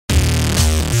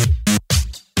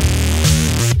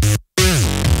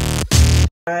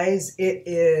Guys, it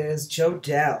is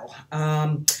Jodelle.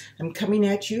 I'm coming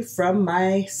at you from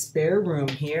my spare room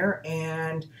here,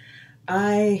 and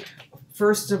I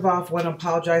first of all want to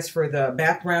apologize for the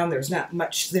background. There's not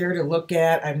much there to look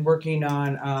at. I'm working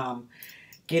on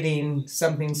getting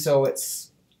something so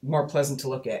it's more pleasant to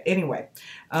look at. Anyway,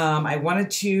 I wanted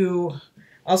to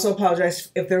also apologize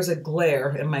if there's a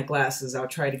glare in my glasses. I'll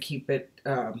try to keep it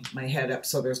my head up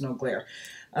so there's no glare.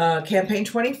 Campaign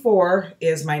 24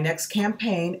 is my next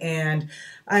campaign, and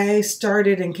I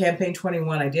started in campaign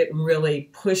 21. I didn't really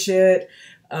push it.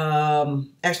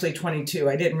 Actually 22.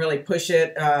 I didn't really push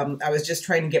it. I was just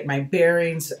trying to get my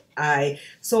bearings. I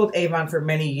sold Avon for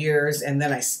many years, and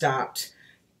then I stopped.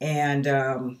 And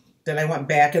then I went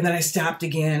back, and then I stopped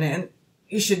again. And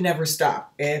you should never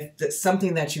stop. If it's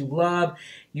something that you love,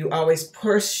 you always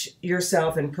push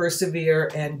yourself and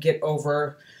persevere and get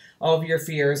over all of your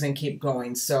fears and keep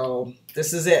going. So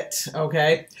this is it,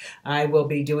 okay? I will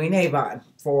be doing Avon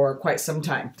for quite some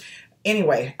time.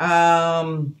 Anyway,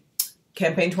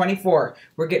 campaign 24,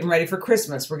 we're getting ready for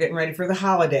Christmas. We're getting ready for the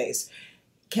holidays.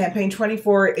 Campaign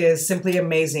 24 is simply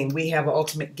amazing. We have an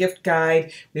ultimate gift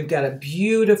guide. We've got a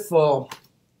beautiful,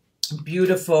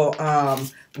 beautiful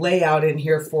layout in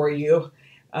here for you.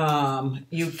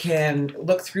 You can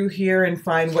look through here and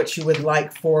find what you would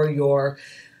like for your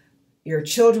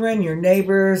children, your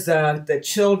neighbors, the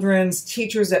children's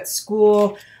teachers at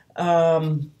school,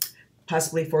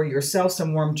 possibly for yourself,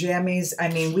 some warm jammies. I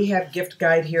mean, we have gift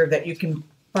guide here that you can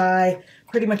buy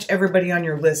pretty much everybody on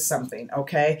your list something,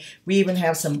 okay? We even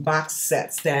have some box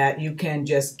sets that you can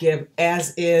just give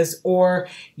as is, or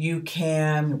you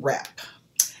can wrap.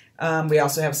 We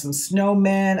also have some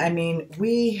snowmen. I mean,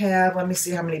 we have, let me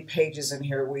see how many pages in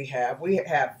here we have. We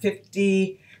have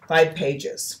 55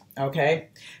 pages, okay?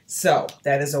 So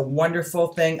that is a wonderful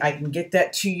thing. I can get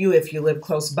that to you if you live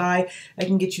close by. I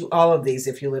can get you all of these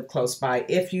if you live close by.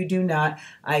 If you do not,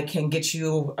 I can get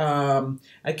you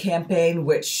a campaign,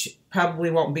 which probably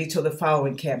won't be till the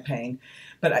following campaign.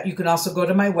 But you can also go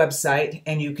to my website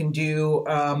and you can do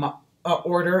an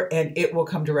order, and it will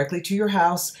come directly to your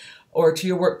house or to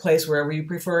your workplace, wherever you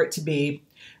prefer it to be.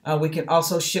 We can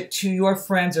also ship to your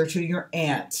friends or to your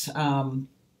aunt.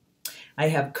 I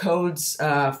have codes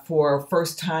for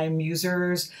first-time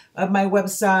users of my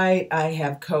website. I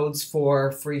have codes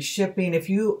for free shipping. If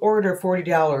you order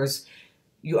 $40,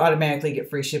 you automatically get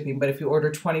free shipping. But if you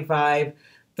order $25,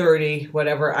 $30,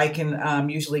 whatever, I can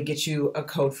usually get you a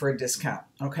code for a discount,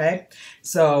 okay?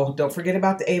 So don't forget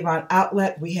about the Avon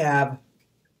outlet. We have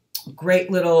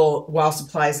great little while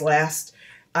supplies last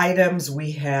items.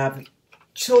 We have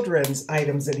children's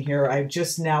items in here. I've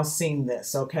just now seen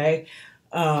this, okay?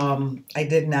 I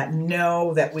did not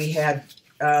know that we had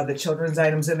the children's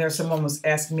items in there. Someone was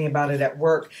asking me about it at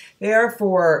work. They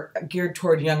are geared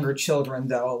toward younger children,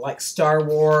 though, like Star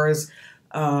Wars,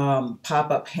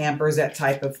 pop-up hampers, that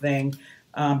type of thing.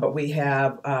 But we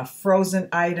have frozen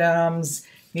items.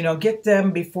 You know, get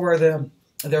them before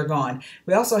they're gone.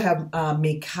 We also have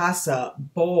Mikasa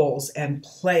bowls and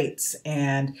plates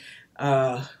and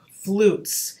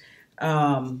flutes.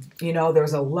 You know,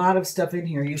 there's a lot of stuff in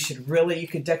here. You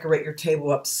could decorate your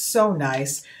table up so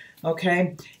nice,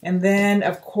 okay? And then,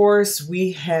 of course,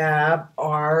 we have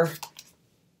our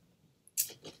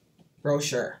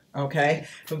brochure, okay?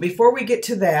 But before we get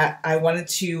to that, I wanted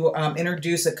to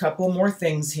introduce a couple more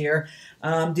things here.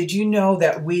 Did you know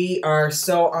that we are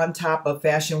so on top of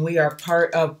fashion? We are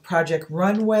part of Project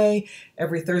Runway.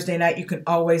 Every Thursday night, you can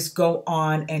always go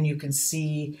on and you can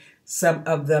see some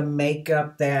of the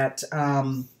makeup that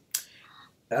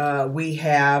we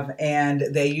have, and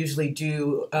they usually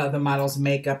do the model's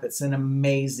makeup. It's an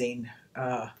amazing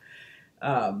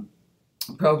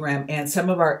program, and some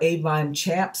of our Avon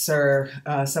champs are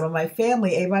some of my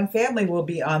family. Avon family will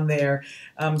be on there.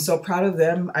 I'm so proud of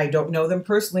them. I don't know them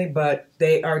personally, but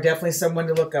they are definitely someone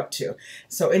to look up to.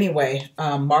 So anyway,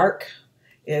 Mark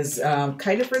is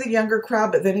kind of for the younger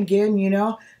crowd, but then again, you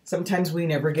know, sometimes we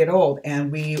never get old,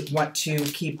 and we want to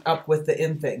keep up with the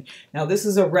in thing. Now, this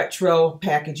is a retro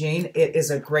packaging. It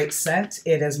is a great scent.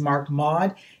 It is marked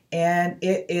Maud, and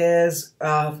it is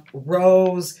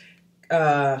rose,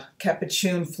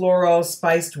 capuchin floral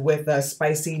spiced with a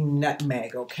spicy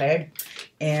nutmeg, okay?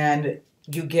 And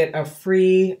you get a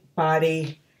free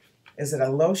body, is it a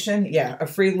lotion? Yeah, a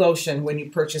free lotion when you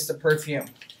purchase the perfume.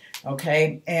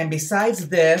 Okay, and besides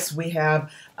this, we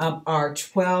have our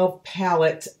 12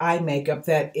 palette eye makeup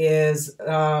that is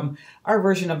our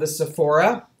version of the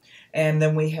Sephora. And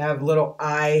then we have little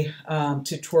eye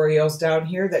tutorials down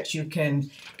here that you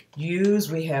can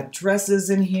use. We have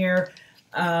dresses in here.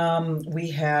 We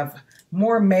have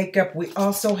more makeup. We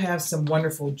also have some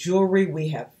wonderful jewelry. We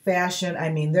have fashion. I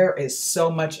mean, there is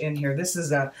so much in here. This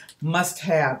is a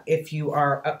must-have if you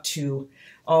are up to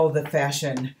all the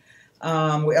fashion.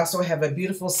 We also have a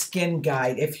beautiful skin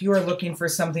guide. If you are looking for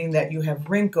something that you have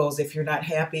wrinkles, if you're not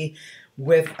happy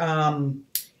with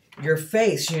your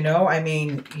face, you know, I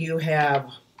mean, you have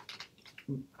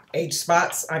age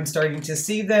spots. I'm starting to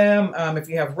see them. If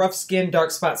you have rough skin,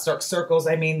 dark spots, dark circles,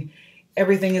 I mean,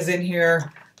 everything is in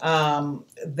here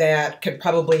that could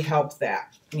probably help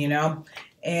that, you know.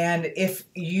 And if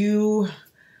you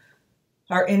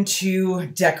are into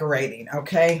decorating,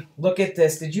 okay, look at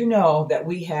this. Did you know that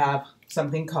we have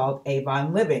something called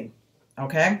Avon Living?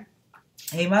 Okay,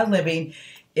 Avon Living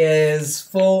is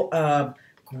full of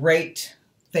great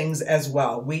things as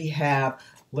well. We have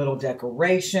little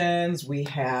decorations, we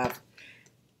have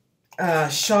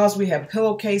shawls, we have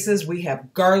pillowcases, we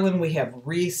have garland, we have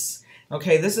wreaths.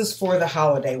 Okay, this is for the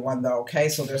holiday one though, okay?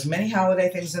 So there's many holiday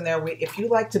things in there. If you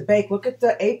like to bake, look at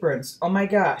the aprons. Oh my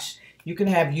gosh. You can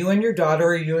have you and your daughter,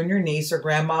 or you and your niece, or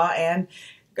grandma and,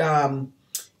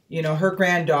 you know, her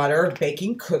granddaughter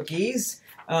baking cookies.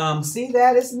 See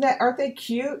that? Aren't they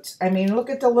cute? I mean,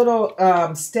 look at the little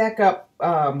stack up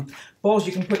bowls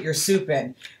you can put your soup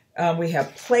in. We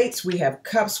have plates, we have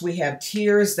cups, we have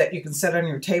tiers that you can set on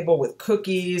your table with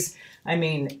cookies. I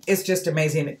mean, it's just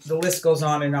amazing. The list goes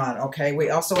on and on, okay? We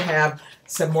also have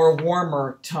some more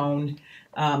warmer tone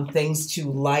things to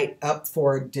light up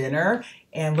for dinner.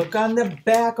 And look on the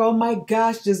back. Oh my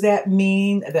gosh, does that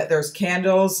mean that there's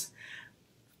candles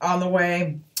on the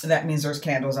way? That means there's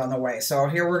candles on the way. So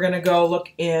here we're going to go look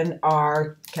in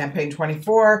our Campaign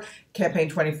 24. Campaign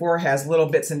 24 has little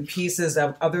bits and pieces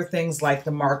of other things like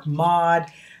the Mark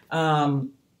Mod,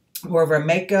 more of our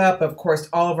makeup, of course,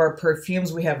 all of our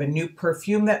perfumes. We have a new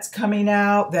perfume that's coming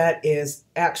out that is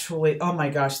actually, oh my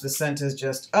gosh, the scent is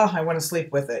just, oh, I want to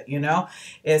sleep with it, you know?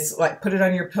 It's like, put it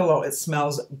on your pillow. It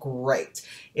smells great.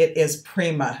 It is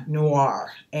Prima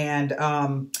Noir. And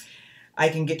I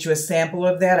can get you a sample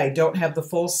of that. I don't have the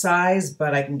full size,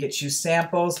 but I can get you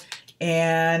samples.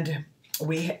 And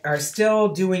we are still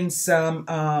doing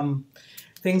some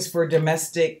things for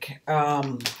domestic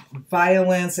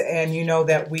violence, and you know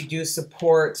that we do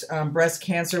support breast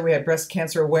cancer. We had Breast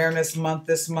Cancer Awareness Month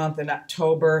this month in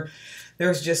October.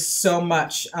 There's just so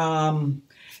much.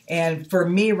 And for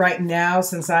me right now,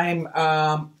 since I'm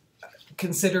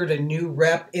considered a new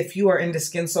rep, if you are into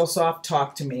Skin So Soft,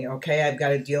 talk to me, okay? I've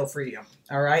got a deal for you,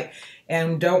 all right?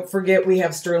 And don't forget, we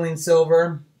have sterling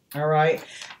silver. All right.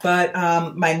 But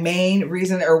my main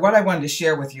reason, or what I wanted to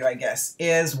share with you, I guess,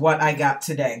 is what I got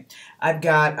today. I've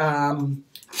got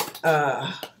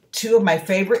two of my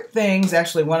favorite things,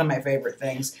 actually one of my favorite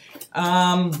things.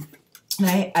 I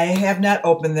have not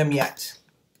opened them yet.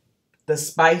 The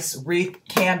Spice Wreath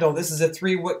candle. This is a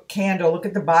 3-wick candle. Look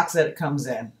at the box that it comes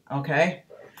in. Okay.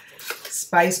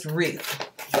 Spiced Wreath.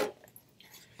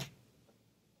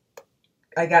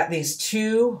 I got these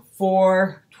 2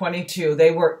 for $22.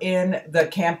 They were in the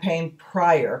campaign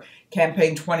prior,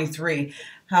 campaign 23.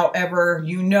 However,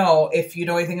 you know, if you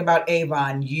know anything about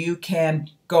Avon, you can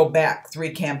go back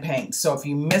 3 campaigns. So if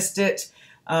you missed it,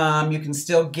 you can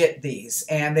still get these.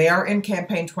 And they are in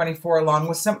campaign 24 along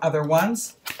with some other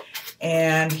ones.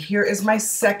 And here is my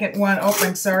second one. Oh,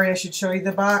 I'm sorry, I should show you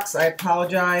the box. I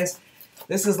apologize.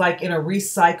 This is like in a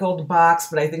recycled box,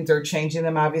 but I think they're changing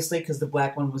them, obviously, because the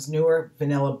black one was newer.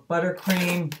 Vanilla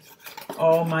buttercream.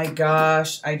 Oh my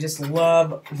gosh, I just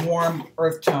love warm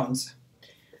earth tones.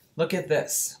 Look at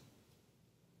this.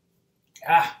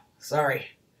 Ah, sorry.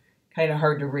 Kind of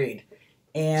hard to read.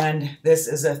 And this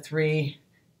is a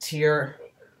 3-tier,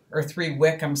 or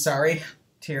 3-wick, I'm sorry,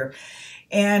 tier.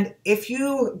 And if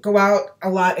you go out a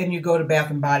lot and you go to Bath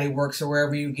and Body Works or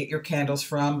wherever you get your candles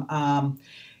from,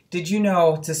 did you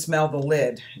know to smell the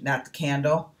lid, not the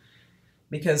candle?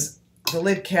 Because the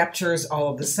lid captures all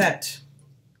of the scent.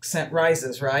 Scent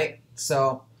rises, right?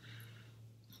 So,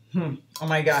 oh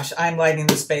my gosh, I'm lighting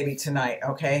this baby tonight,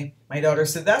 okay? My daughter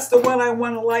said, that's the one I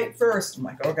want to light first. I'm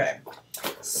like, okay.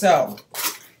 So,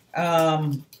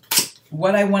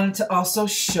 what I wanted to also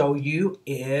show you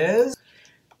is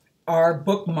our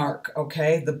bookmark,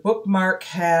 okay? The bookmark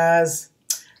has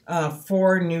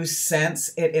 4 new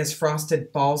scents. It is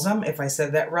Frosted Balsam, if I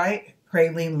said that right,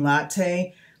 Praline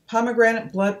Latte,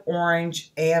 Pomegranate Blood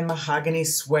Orange, and Mahogany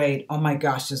Suede. Oh my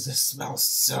gosh, does this smell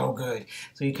so good.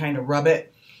 So you kind of rub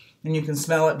it, and you can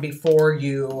smell it before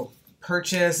you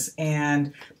purchase. And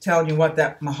I'm telling you what,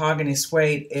 that Mahogany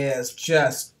Suede is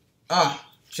just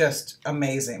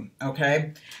amazing,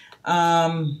 okay?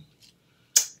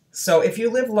 So if you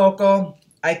live local,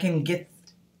 I can get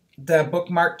the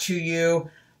bookmark to you.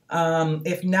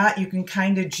 If not, you can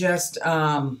kind of just,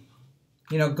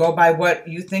 you know, go by what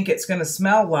you think it's going to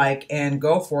smell like and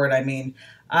go for it. I mean,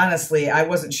 honestly, I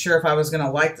wasn't sure if I was going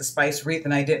to like the Spice Wreath,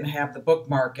 and I didn't have the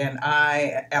bookmark, and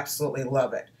I absolutely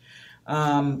love it.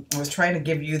 I was trying to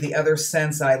give you the other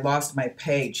scents. I lost my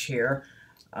page here.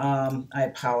 I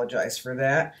apologize for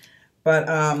that.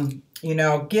 But, you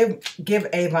know, give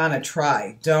Avon a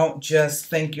try. Don't just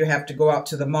think you have to go out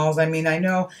to the malls. I mean, I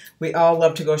know we all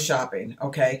love to go shopping,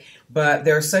 okay? But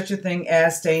there's such a thing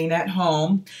as staying at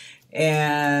home.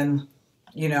 And,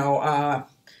 you know,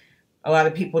 a lot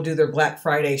of people do their Black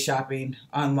Friday shopping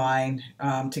online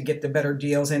to get the better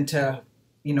deals and to,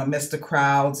 you know, miss the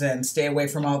crowds and stay away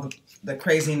from all the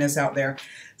craziness out there.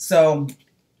 So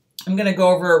I'm going to go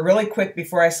over it really quick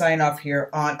before I sign off here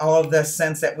on all of the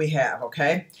scents that we have,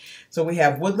 okay? So we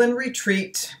have Woodland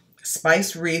Retreat,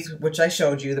 Spice Wreath, which I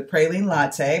showed you, the Praline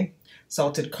Latte,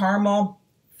 Salted Caramel,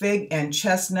 Fig and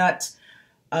Chestnut,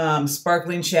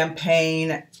 Sparling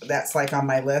Champagne, that's like on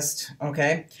my list,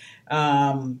 okay?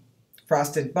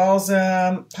 Frosted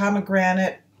Balsam,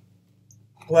 Pomegranate,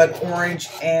 Blood Orange,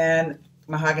 and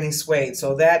Mahogany Suede.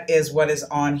 So that is what is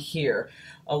on here,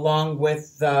 along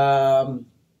with the,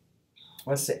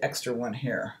 what's the extra one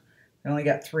here? I only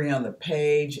got 3 on the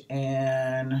page,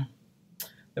 and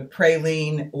the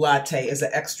Praline Latte is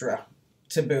an extra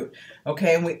to boot.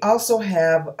 Okay, and we also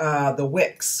have the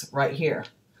wicks right here.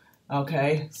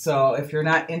 Okay, so if you're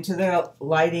not into the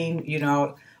lighting, you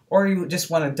know, or you just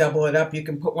want to double it up, you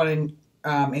can put one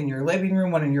in your living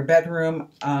room, one in your bedroom,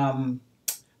 one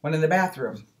in the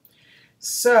bathroom.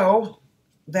 So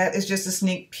that is just a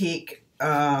sneak peek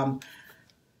of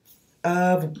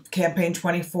Campaign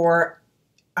 24.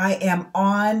 I am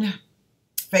on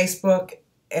Facebook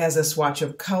as a Swatch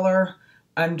of Color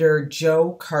under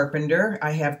Joe Carpenter.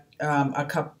 I have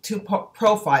two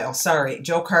profiles. Sorry,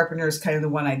 Joe Carpenter is kind of the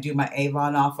one I do my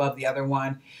Avon off of. The other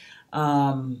one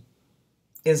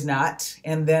is not.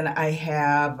 And then I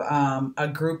have a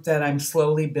group that I'm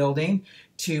slowly building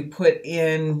to put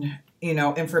in, you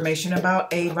know, information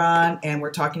about Avon, and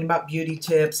we're talking about beauty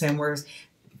tips, and we're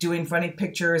doing funny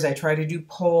pictures. I try to do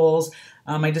polls.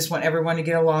 I just want everyone to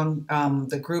get along.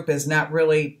 The group is not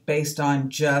really based on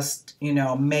just, you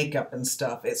know, makeup and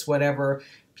stuff. It's whatever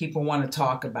people want to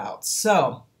talk about.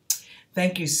 So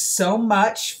thank you so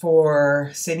much for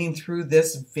sitting through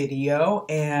this video,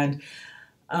 and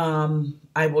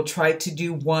I will try to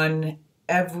do one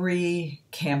every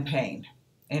campaign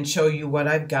and show you what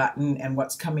I've gotten and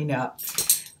what's coming up.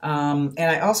 And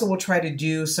I also will try to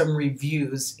do some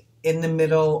reviews in the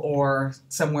middle or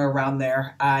somewhere around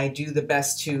there. I do the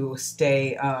best to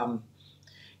stay,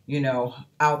 you know,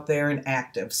 out there and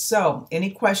active. So any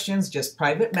questions, just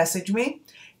private message me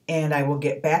and I will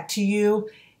get back to you.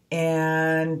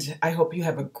 And I hope you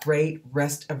have a great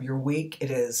rest of your week.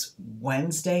 It is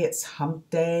Wednesday. It's hump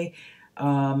day.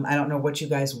 I don't know what you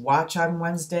guys watch on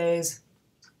Wednesdays.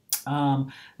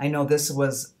 I know This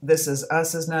Is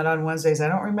Us is not on Wednesdays. I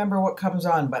don't remember what comes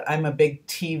on, but I'm a big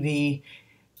TV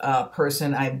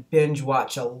person. I binge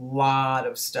watch a lot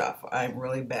of stuff. I'm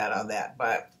really bad on that,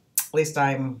 but at least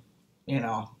I'm, you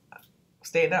know,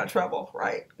 staying out of trouble,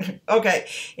 right? Okay.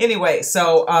 Anyway,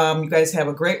 so you guys have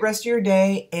a great rest of your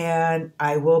day, and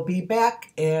I will be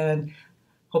back and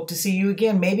hope to see you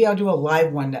again. Maybe I'll do a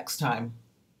live one next time.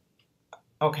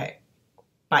 Okay.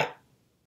 Bye.